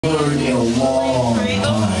heard in a long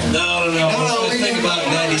time. No. We think about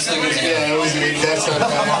 90 seconds ago. Yeah, it was me. That's not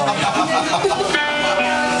bad.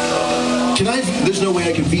 Can I? There's no way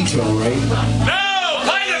I can veto, right? No!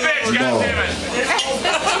 Play the bitch, goddammit!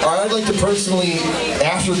 All right, I'd like to personally,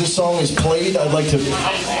 after this song is played, I'd like to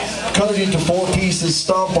cut it into 4 pieces,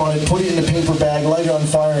 stomp on it, put it in a paper bag, light it on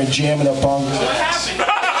fire, and jam it up on.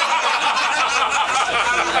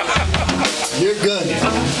 You're good.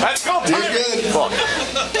 Let's go, You're good.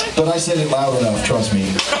 But I said it loud enough, trust me.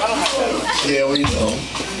 Yeah, we know.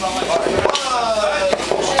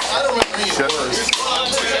 I don't remember any words.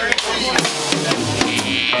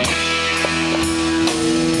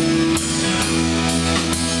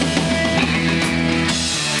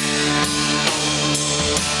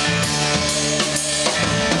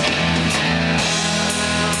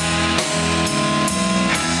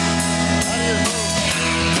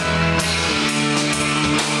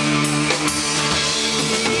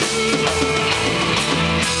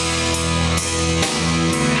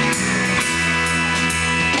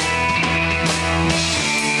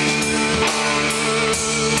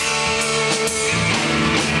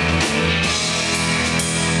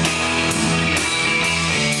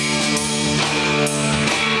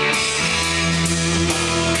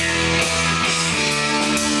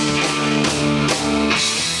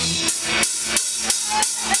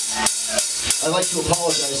 I'd like to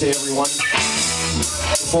apologize to everyone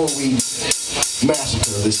before we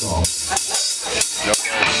massacre this song.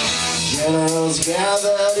 Generals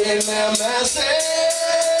gathered in their masses,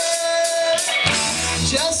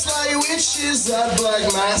 just like witches at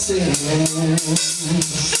black masses.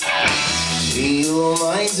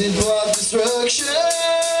 Evil-minded plot destruction,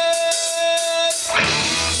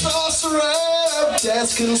 sorcerer of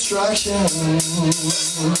death construction.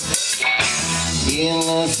 In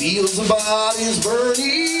the fields of bodies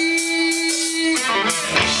burning,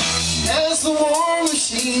 as the war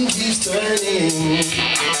machine keeps turning,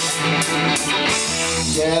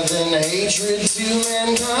 death and hatred to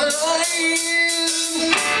mankind,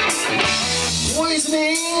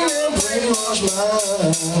 poisoning their brainwashed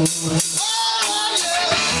minds.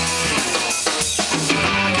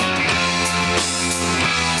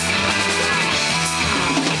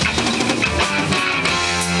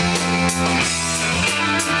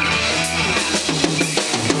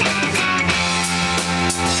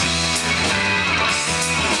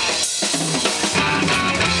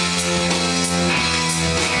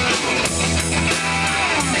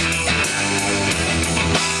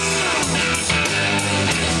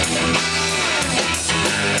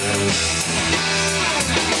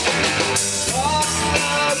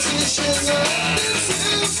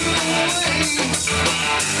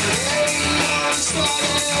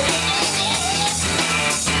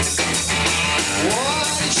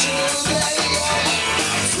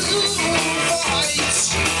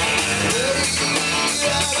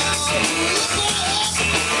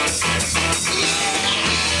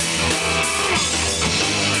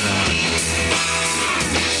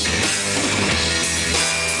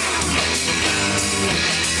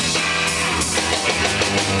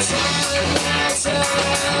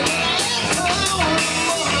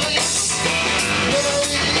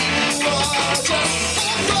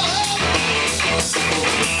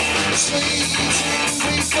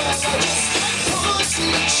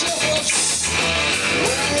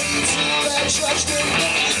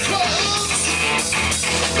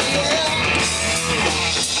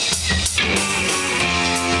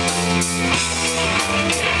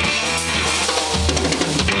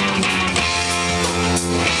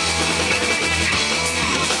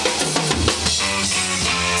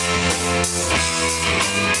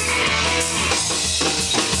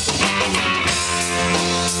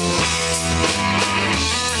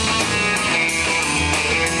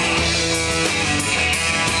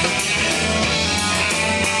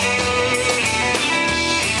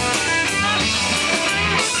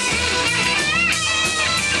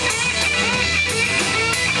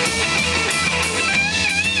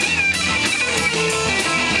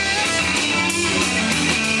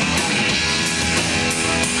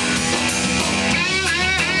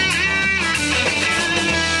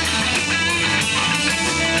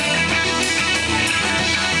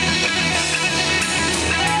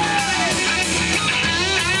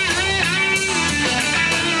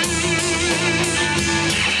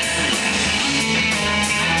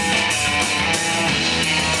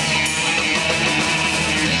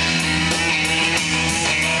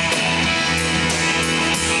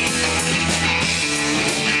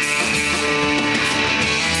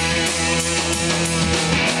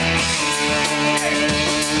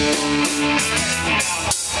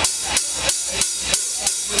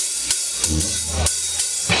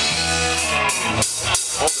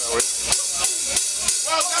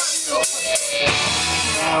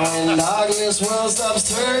 this world stops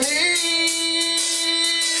turning,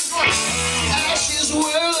 ashes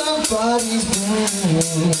whirl and bodies burn.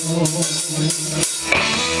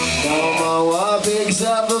 No more war picks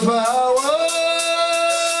up the power,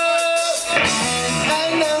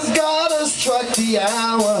 and as God has struck the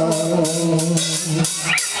hour,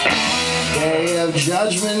 day of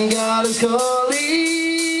judgment God is calling.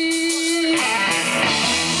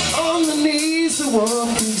 On the knees the war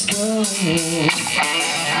please come,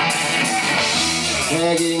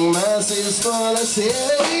 begging mercies for the Savior.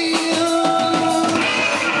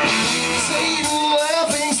 Satan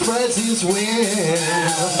laughing spreads his wings.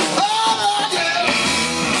 Oh, yeah.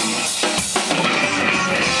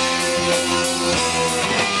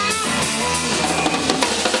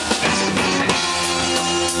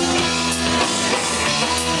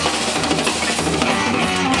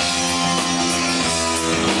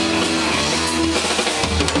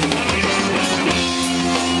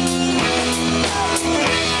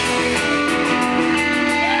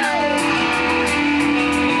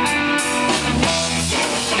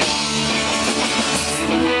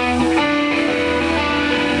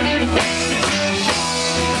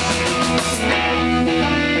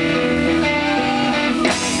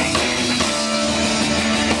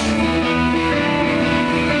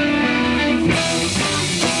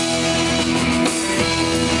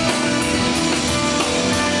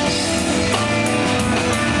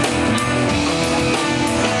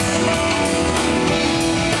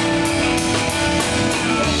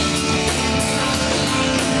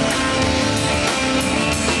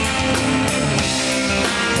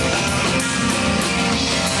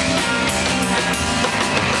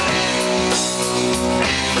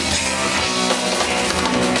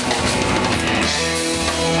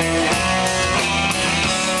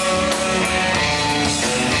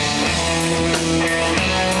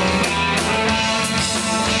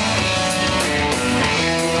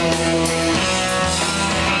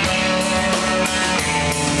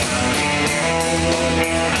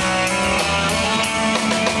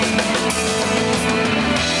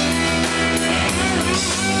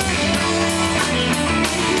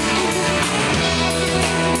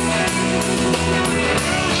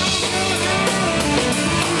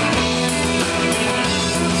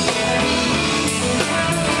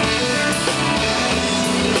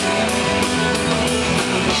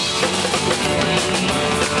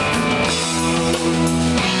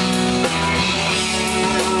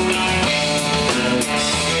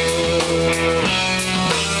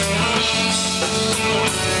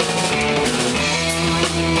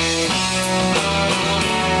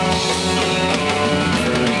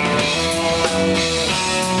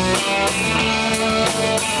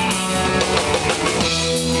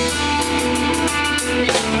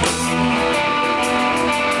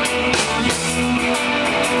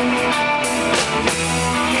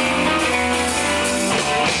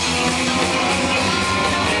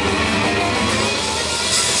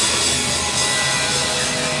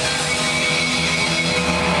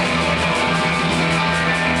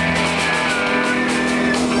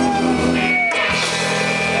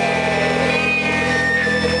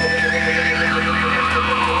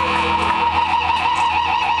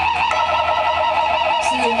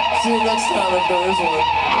 See you next time if there is one.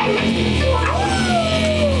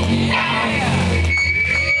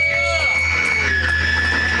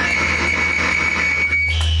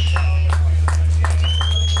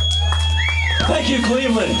 Thank you,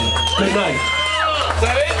 Cleveland. Good night. Is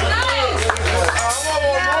that it? I want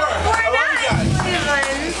one more. I love you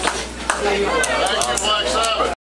guys. Cleveland.